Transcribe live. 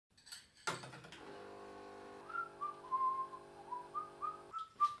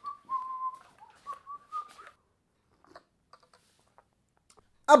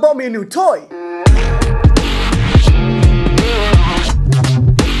I bought me a new toy.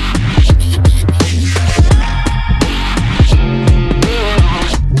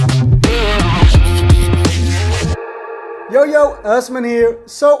 Yo, Husman here.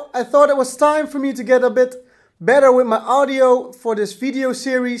 So I thought it was time for me to get a bit better with my audio for this video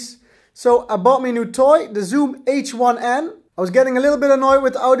series. So I bought me a new toy, the Zoom H1N. I was getting a little bit annoyed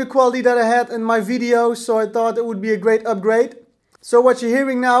with the audio quality that I had in my videos, so I thought it would be a great upgrade. So what you're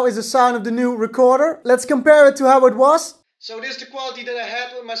hearing now is the sound of the new recorder. Let's compare it to how it was. So this is the quality that I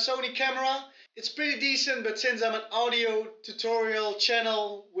had with my Sony camera. It's pretty decent, but since I'm an audio tutorial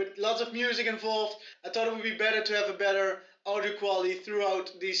channel with lots of music involved, I thought it would be better to have a better audio quality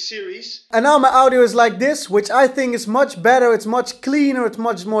throughout these series. And now my audio is like this, which I think is much better, it's much cleaner, it's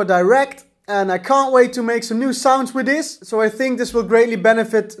much more direct. And I can't wait to make some new sounds with this. So I think this will greatly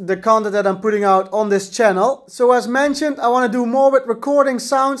benefit the content that I'm putting out on this channel. So as mentioned, I want to do more with recording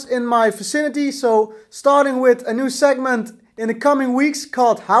sounds in my vicinity. So starting with a new segment in the coming weeks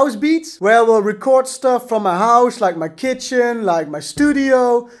called House Beats, where I will record stuff from my house, like my kitchen, like my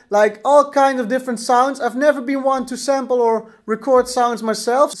studio, like all kinds of different sounds. I've never been one to sample or record sounds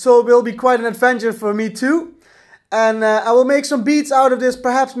myself, so it will be quite an adventure for me too. And I will make some beats out of this,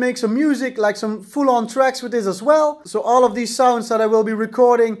 perhaps make some music, like some full-on tracks with this as well. So all of these sounds that I will be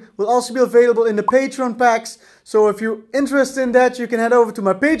recording will also be available in the Patreon packs. So if you're interested in that, you can head over to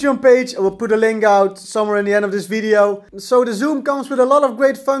my Patreon page. I will put a link out somewhere in the end of this video. So the Zoom comes with a lot of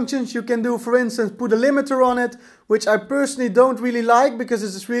great functions. You can do, for instance, put a limiter on it, which I personally don't really like because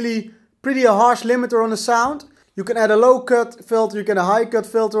it's really pretty a harsh limiter on the sound. You can add a low cut filter, you can add a high cut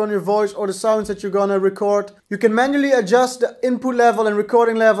filter on your voice or the sounds that you're gonna record. You can manually adjust the input level and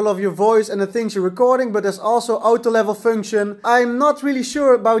recording level of your voice and the things you're recording, but there's also auto level function. I'm not really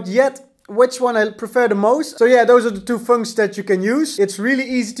sure about yet which one I prefer the most. So yeah, those are the two functions that you can use. It's really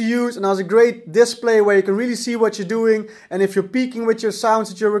easy to use and has a great display where you can really see what you're doing and if you're peaking with your sounds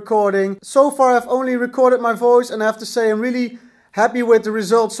that you're recording. So far I've only recorded my voice and I have to say I'm really happy with the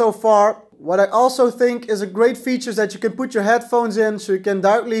results so far. What I also think is a great feature is that you can put your headphones in so you can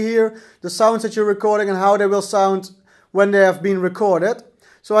directly hear the sounds that you're recording and how they will sound when they have been recorded.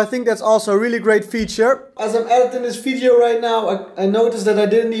 So I think that's also a really great feature. As I'm editing this video right now, I noticed that I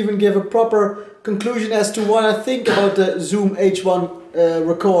didn't even give a proper conclusion as to what I think about the Zoom H1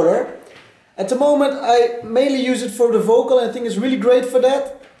 recorder. At the moment I mainly use it for the vocal and I think it's really great for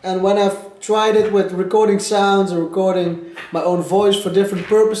that. And when I've tried it with recording sounds and recording my own voice for different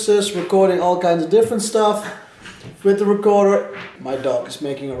purposes, recording all kinds of different stuff with the recorder. My dog is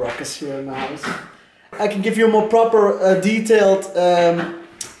making a ruckus here in the house. I can give you a more proper detailed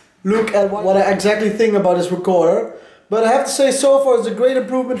look at what I exactly think about this recorder. But I have to say so far it's a great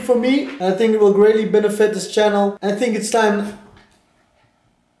improvement for me and I think it will greatly benefit this channel. I think it's time...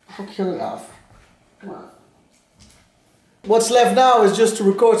 I'll kill it off. Come on. What's left now is just to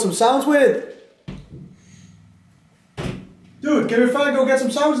record some sounds with it. Dude, can we finally go get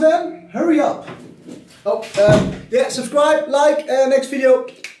some sounds then? Hurry up. Oh, yeah, subscribe, like, next video.